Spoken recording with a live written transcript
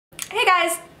Hey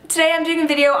guys! Today I'm doing a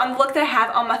video on the look that I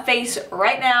have on my face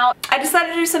right now. I decided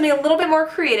to do something a little bit more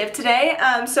creative today,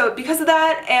 so because of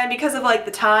that and because of like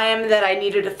the time that I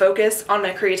needed to focus on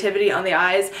my creativity on the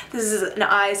eyes, this is an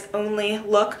eyes only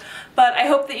look, but I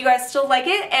hope that you guys still like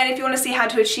it, and if you want to see how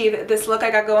to achieve this look I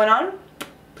got going on,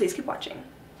 please keep watching.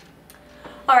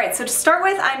 Alright, so to start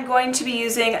with, I'm going to be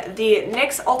using the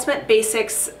NYX Ultimate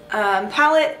Basics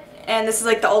palette. And this is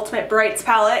like the Ultimate Brights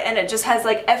palette, and it just has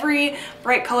like every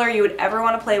bright color you would ever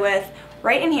want to play with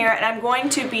right in here. And I'm going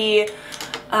to be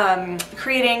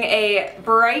creating a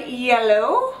bright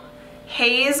yellow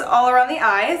haze all around the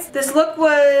eyes. This look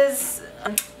was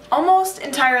almost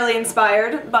entirely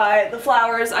inspired by the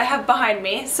flowers I have behind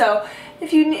me. So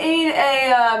if you need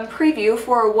a preview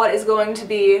for what is going to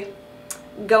be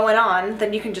going on,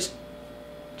 then you can just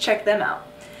check them out.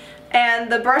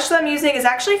 And the brush that I'm using is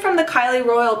actually from the Kylie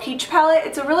Royal Peach palette.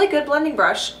 It's a really good blending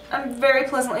brush. I'm very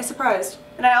pleasantly surprised.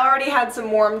 And I already had some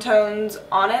warm tones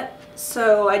on it,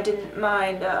 so I didn't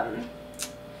mind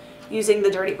using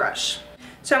the dirty brush.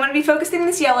 So I'm going to be focusing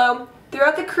this yellow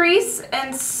throughout the crease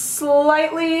and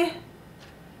slightly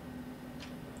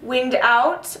winged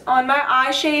out on my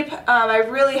eye shape. I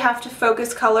really have to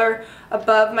focus color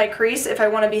above my crease if I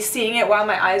want to be seeing it while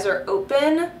my eyes are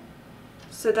open.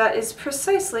 So that is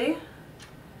precisely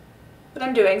what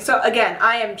I'm doing. So again,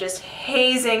 I am just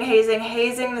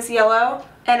hazing this yellow,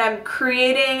 and I'm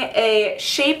creating a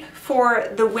shape for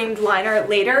the winged liner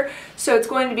later. So it's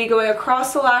going to be going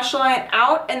across the lash line,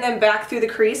 out, and then back through the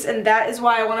crease, and that is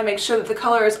why I want to make sure that the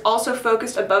color is also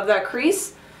focused above that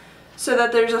crease so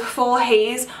that there's a full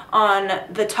haze on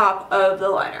the top of the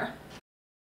liner.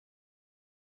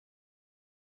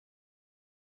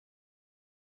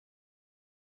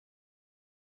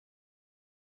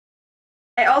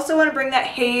 I also want to bring that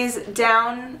haze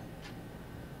down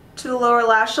to the lower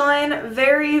lash line,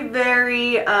 very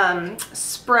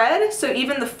spread, so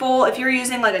even the full, if you're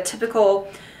using like a typical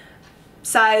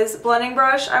size blending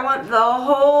brush, I want the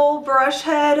whole brush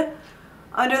head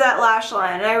under that lash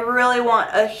line, and I really want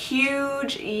a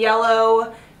huge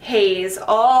yellow haze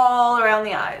all around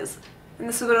the eyes. And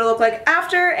this is what it'll look like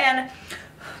after. And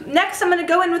next I'm going to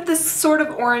go in with this sort of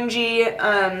orangey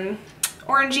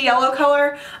yellow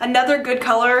color. Another good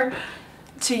color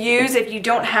to use if you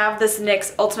don't have this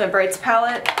NYX Ultimate Brights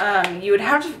palette. You would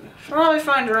have to probably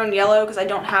find your own yellow because I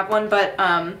don't have one, but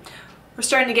we're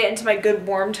starting to get into my good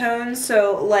warm tones,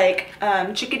 so like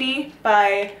Chickadee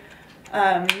by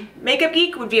Makeup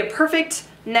Geek would be a perfect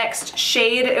next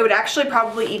shade. It would actually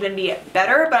probably even be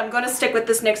better, but I'm going to stick with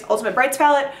this NYX Ultimate Brights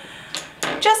palette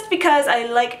just because I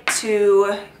like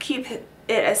to keep it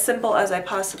as simple as I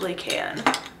possibly can.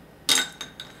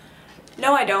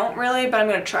 No, I don't really, but I'm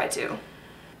going to try to.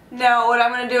 Now what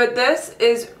I'm going to do with this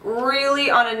is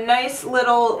really on a nice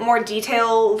little more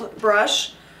detailed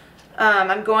brush,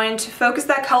 I'm going to focus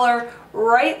that color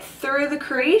right through the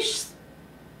crease,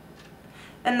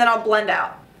 and then I'll blend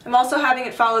out. I'm also having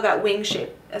it follow that wing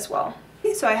shape as well.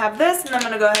 So I have this, and I'm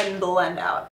going to go ahead and blend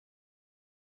out.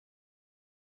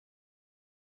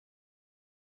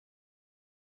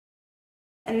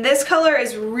 And this color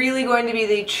is really going to be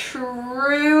the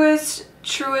truest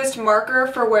marker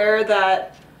for where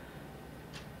that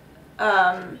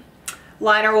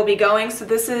liner will be going. So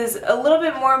this is a little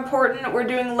bit more important. We're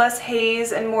doing less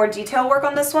haze and more detail work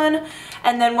on this one.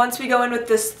 And then once we go in with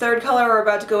this third color we're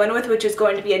about to go in with, which is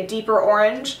going to be a deeper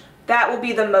orange, that will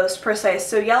be the most precise.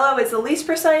 So yellow is the least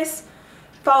precise,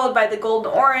 followed by the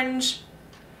golden orange,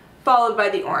 followed by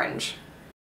the orange.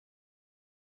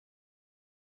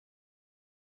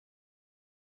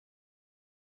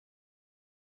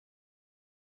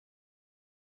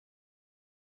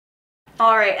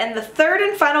 Alright, and the third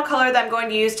and final color that I'm going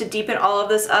to use to deepen all of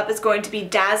this up is going to be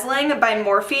Dazzling by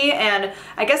Morphe, and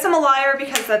I guess I'm a liar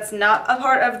because that's not a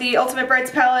part of the Ultimate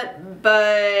Brights palette,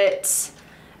 but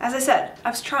as I said, I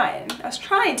was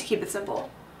trying to keep it simple.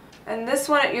 And this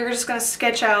one, you're just going to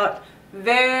sketch out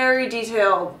very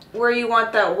detailed where you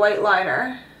want that white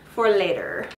liner for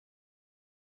later.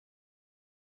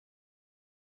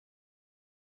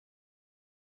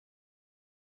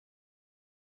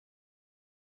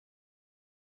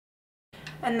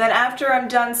 And then after I'm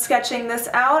done sketching this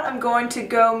out, I'm going to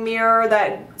go mirror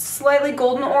that slightly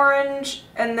golden orange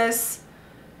and this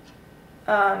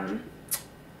orange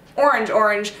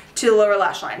to the lower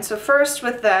lash line. So first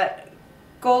with that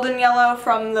golden yellow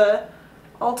from the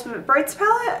Ultimate Brights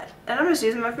palette, and I'm just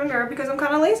using my finger because I'm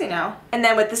kind of lazy now. And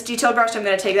then with this detailed brush, I'm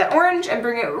going to take that orange and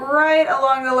bring it right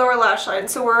along the lower lash line.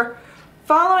 So we're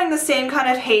following the same kind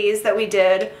of haze that we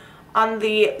did on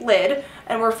the lid,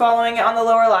 and we're following it on the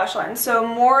lower lash line. So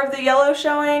more of the yellow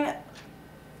showing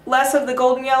less of the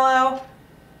golden yellow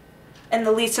and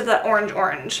the least of that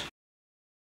orange.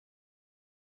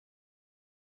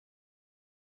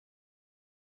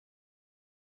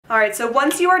 Alright, so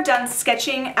once you are done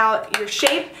sketching out your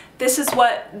shape, this is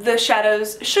what the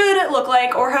shadows should look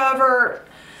like, or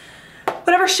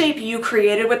whatever shape you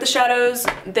created with the shadows,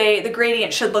 the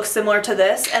gradient should look similar to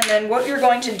this. And then what you're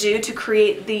going to do to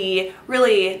create the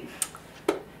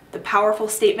powerful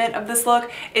statement of this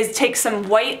look is take some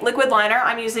white liquid liner.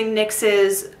 I'm using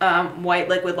NYX's white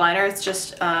liquid liner. It's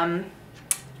just,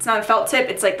 it's not a felt tip,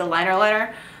 it's like the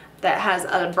liner that has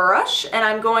a brush. And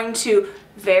I'm going to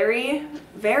very,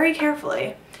 very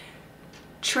carefully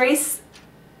trace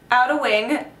out a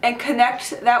wing and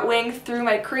connect that wing through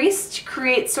my crease to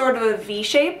create sort of a V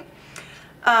shape.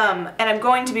 And I'm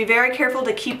going to be very careful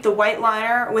to keep the white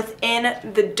liner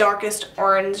within the darkest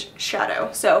orange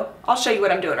shadow. So I'll show you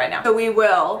what I'm doing right now. So we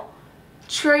will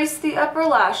trace the upper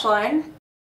lash line.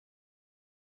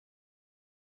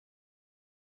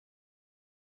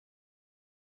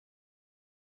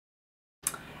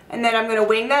 And then I'm going to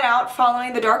wing that out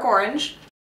following the dark orange.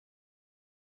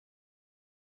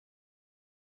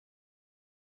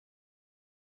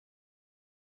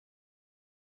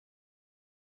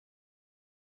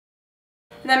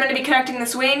 And then I'm going to be connecting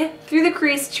this wing through the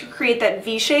crease to create that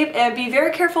V shape, and be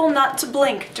very careful not to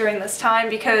blink during this time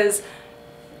because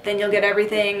then you'll get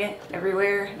everything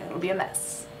everywhere and it'll be a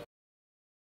mess.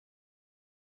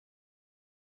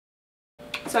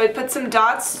 So I put some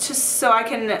dots just so I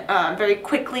can very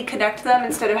quickly connect them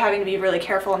instead of having to be really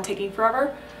careful and taking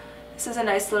forever. This is a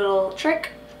nice little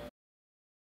trick.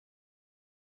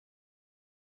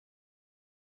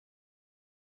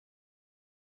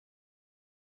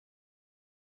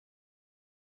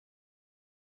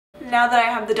 Now that I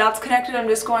have the dots connected, I'm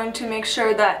just going to make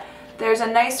sure that there's a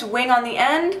nice wing on the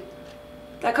end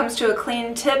that comes to a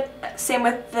clean tip. Same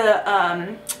with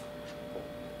the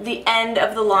end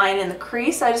of the line in the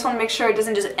crease. I just want to make sure it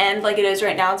doesn't just end like it is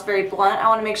right now. It's very blunt. I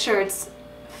want to make sure it's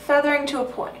feathering to a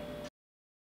point.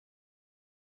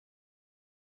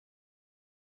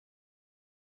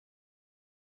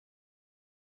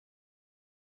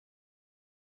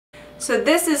 So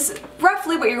this is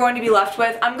roughly what you're going to be left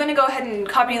with. I'm going to go ahead and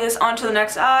copy this onto the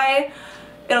next eye.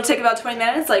 It'll take about 20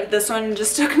 minutes, like this one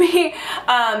just took me,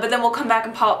 but then we'll come back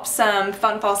and pop some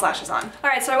fun false lashes on.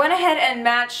 Alright, so I went ahead and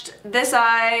matched this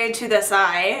eye to this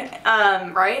eye,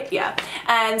 right? Yeah.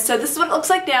 And so this is what it looks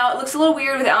like now. It looks a little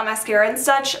weird without mascara and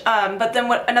such, but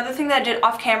then another thing that I did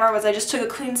off camera was I just took a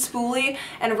clean spoolie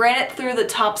and ran it through the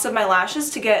tops of my lashes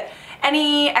to get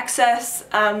any excess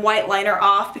white liner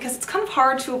off, because it's kind of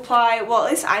hard to apply, well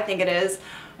at least I think it is,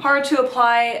 hard to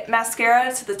apply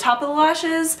mascara to the top of the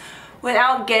lashes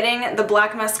without getting the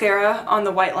black mascara on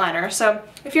the white liner. So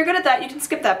if you're good at that, you can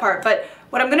skip that part. But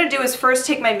what I'm going to do is first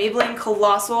take my Maybelline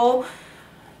Colossal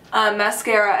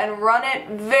mascara and run it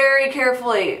very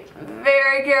carefully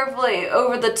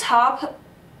over the tops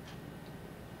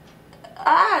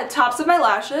of my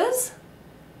lashes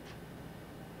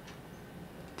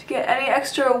to get any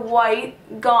extra white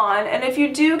gone. And if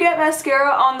you do get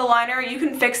mascara on the liner, you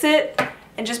can fix it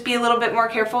and just be a little bit more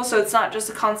careful so it's not just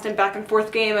a constant back and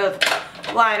forth game of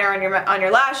liner on your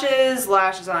lashes,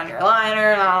 lashes on your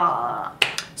liner, la, la, la.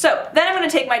 So then I'm going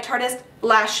to take my Tarte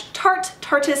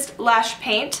Tarteist lash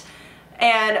paint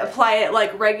and apply it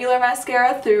like regular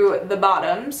mascara through the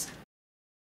bottoms.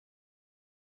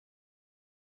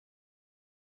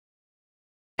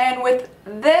 And with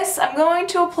this, I'm going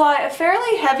to apply a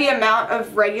fairly heavy amount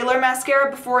of regular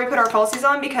mascara before we put our falsies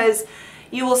on, because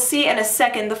you will see in a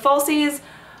second the falsies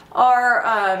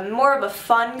are more of a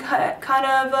fun kind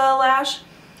of lash.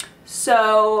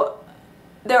 So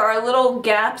there are little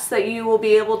gaps that you will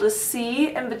be able to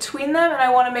see in between them, and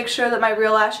I want to make sure that my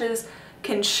real lashes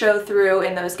can show through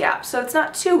in those gaps. So it's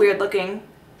not too weird looking,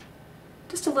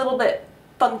 just a little bit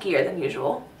funkier than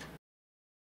usual.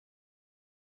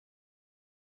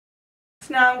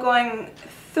 So now I'm going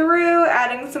through,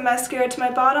 adding some mascara to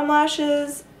my bottom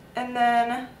lashes, and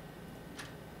then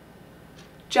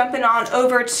jumping on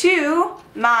over to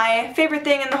my favorite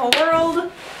thing in the whole world,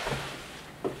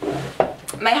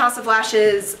 my House of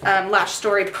Lashes Lash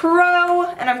Story Pro.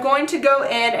 And I'm going to go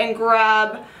in and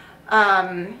grab,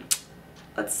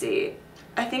 let's see,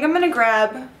 I think I'm going to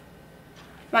grab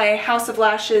my House of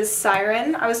Lashes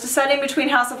Siren. I was deciding between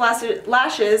House of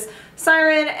Lashes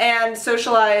Siren and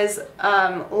Socialize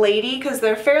Lady, because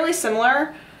they're fairly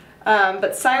similar,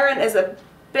 but Siren is a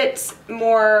bit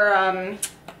more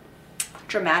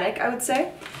dramatic, I would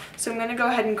say. So I'm going to go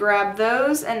ahead and grab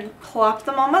those and plop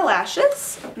them on my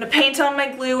lashes. I'm going to paint on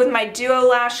my glue with my Duo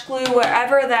Lash Glue,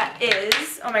 wherever that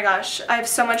is. Oh my gosh, I have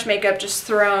so much makeup just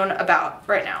thrown about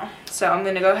right now. So I'm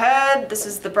going to go ahead, this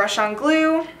is the brush on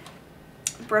glue,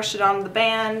 brush it on the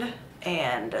band,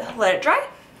 and let it dry.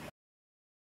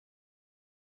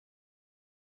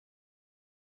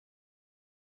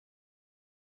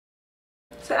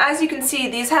 So as you can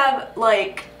see, these have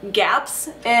like gaps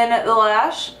in the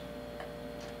lash.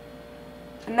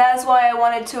 And that is why I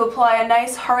wanted to apply a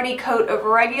nice hearty coat of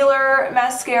regular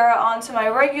mascara onto my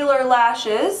regular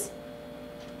lashes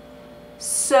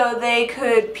so they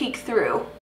could peek through.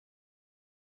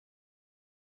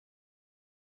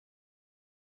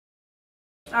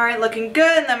 Alright, looking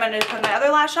good, and then I'm going to put my other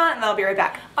lash on and I'll be right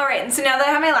back. Alright, and so now that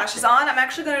I have my lashes on, I'm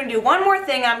actually going to do one more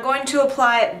thing. I'm going to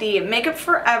apply the Makeup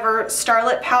Forever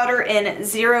Starlit Powder in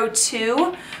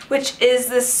 02, which is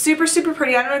this super, super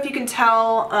pretty. I don't know if you can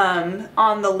tell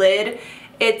on the lid.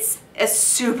 It's a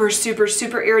super, super,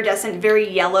 super iridescent, very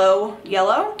yellow.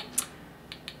 If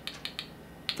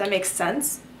that makes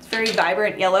sense. Very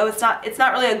vibrant yellow. It's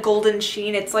not really a golden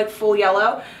sheen, it's like full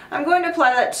yellow. I'm going to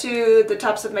apply that to the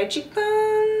tops of my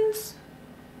cheekbones,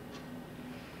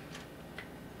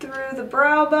 through the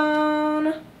brow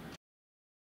bone,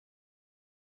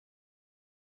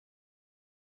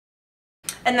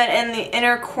 and then in the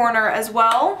inner corner as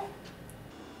well.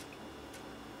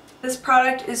 This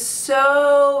product is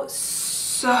so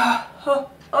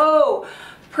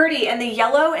pretty, and the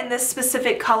yellow in this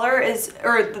specific color is,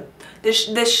 or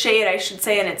this shade I should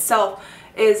say in itself,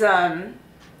 is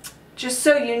just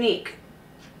so unique.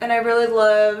 And I really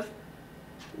love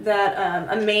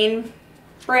that a mainstream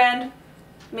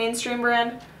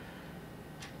brand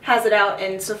has it out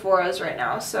in Sephora's right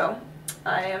now, so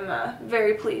I am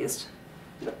very pleased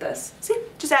with this. See,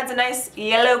 just adds a nice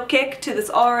yellow kick to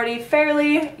this already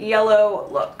fairly yellow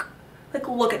look. Like,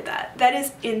 look at that. That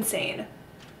is insane.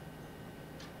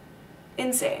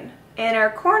 Insane.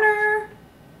 Inner corner.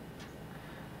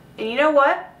 And you know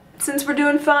what? Since we're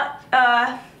having fun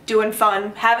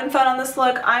on this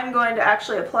look, I'm going to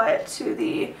actually apply it to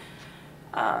the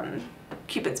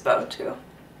Cupid's bow too.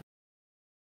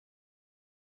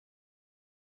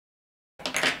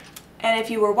 And if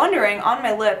you were wondering, on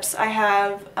my lips I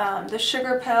have the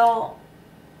Sugarpill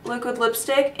liquid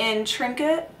lipstick in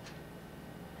Trinket.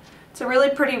 It's a really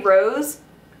pretty rose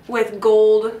with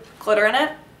gold glitter in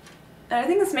it. And I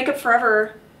think this Makeup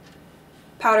Forever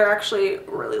powder actually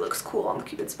really looks cool on the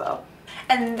Cupid's bow.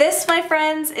 And this, my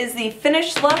friends, is the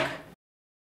finished look.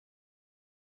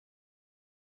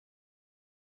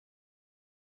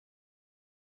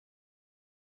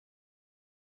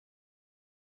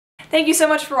 Thank you so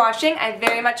much for watching. I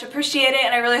very much appreciate it,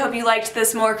 and I really hope you liked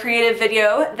this more creative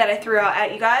video that I threw out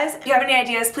at you guys. If you have any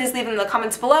ideas, please leave them in the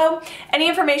comments below. Any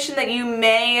information that you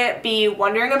may be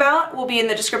wondering about will be in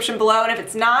the description below, and if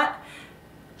it's not,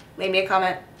 leave me a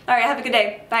comment. Alright, have a good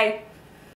day. Bye.